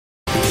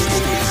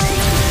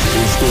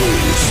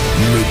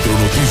Metro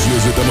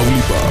Noticias de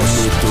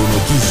Tamaulipas. Metro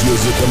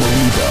Noticias de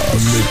Tamaulipas.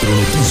 Metro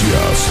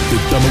Noticias de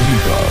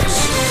Tamaulipas.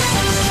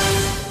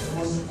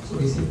 Tenemos su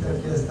visita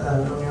aquí a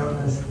esta reunión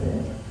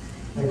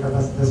de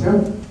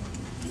capacitación.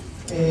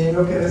 En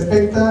lo que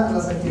respecta a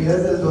las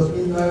actividades del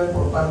 2009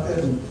 por parte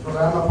del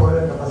programa Apoyo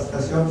de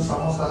Capacitación,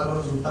 vamos a dar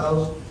los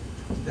resultados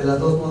de las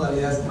dos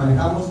modalidades que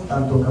manejamos,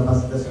 tanto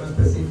capacitación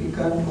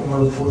específica como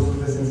los cursos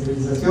de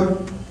sensibilización.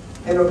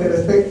 En lo que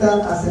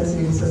respecta a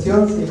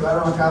sensibilización, se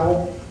llevaron a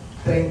cabo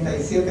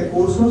 37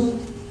 cursos,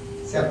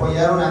 se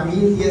apoyaron a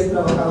 1,010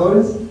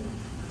 trabajadores,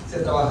 se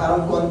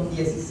trabajaron con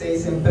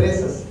 16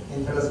 empresas,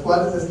 entre las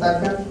cuales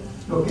destacan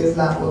lo que es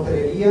la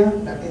hotelería,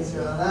 la agencia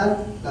ciudadana,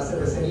 la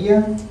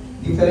cervecería,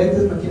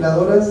 diferentes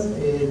maquiladoras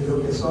de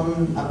lo que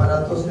son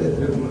aparatos de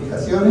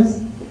telecomunicaciones,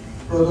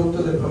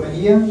 productos de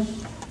plomería.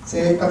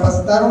 Se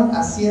capacitaron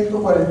a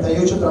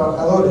 148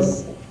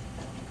 trabajadores,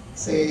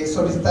 se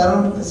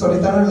solicitaron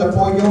el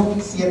apoyo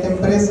 7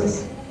 empresas,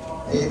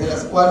 de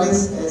las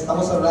cuales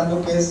estamos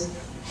hablando que es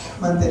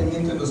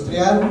mantenimiento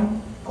industrial,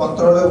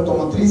 control de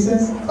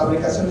automotrices,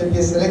 fabricación de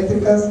piezas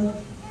eléctricas,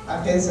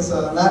 agencias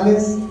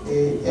aduanales,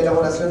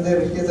 elaboración de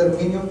rejillas de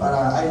aluminio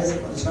para aires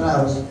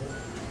acondicionados.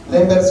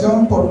 La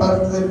inversión por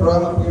parte del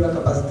programa Apoyo a la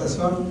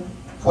Capacitación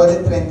fue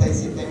de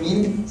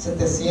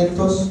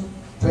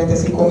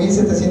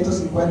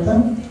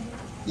 35.750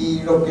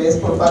 y lo que es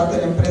por parte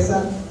de la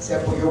empresa se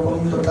apoyó con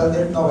un total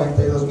de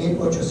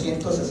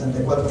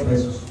 92.864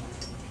 pesos.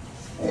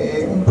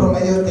 Un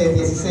promedio de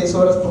 16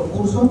 horas por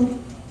curso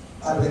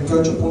al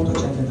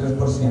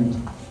 28.83%.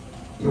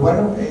 Y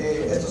bueno,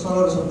 estos son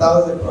los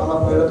resultados del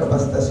programa Apoyo a la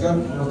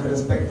Capacitación en lo que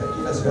respecta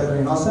aquí a la ciudad de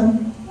Reynosa.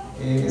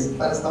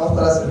 Estamos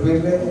para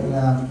servirle en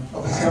la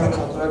oficina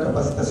promotora de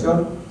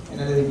capacitación en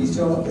el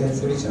edificio del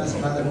Servicio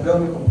Nacional de Empleo,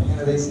 mi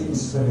compañera Daisy y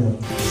su servidor.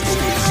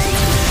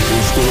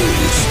 Esto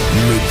es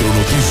Metro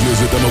Noticias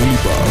de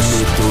Tamaulipas.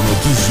 Metro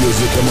Noticias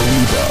de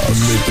Tamaulipas.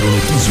 Metro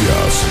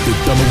Noticias de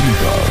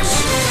Tamaulipas.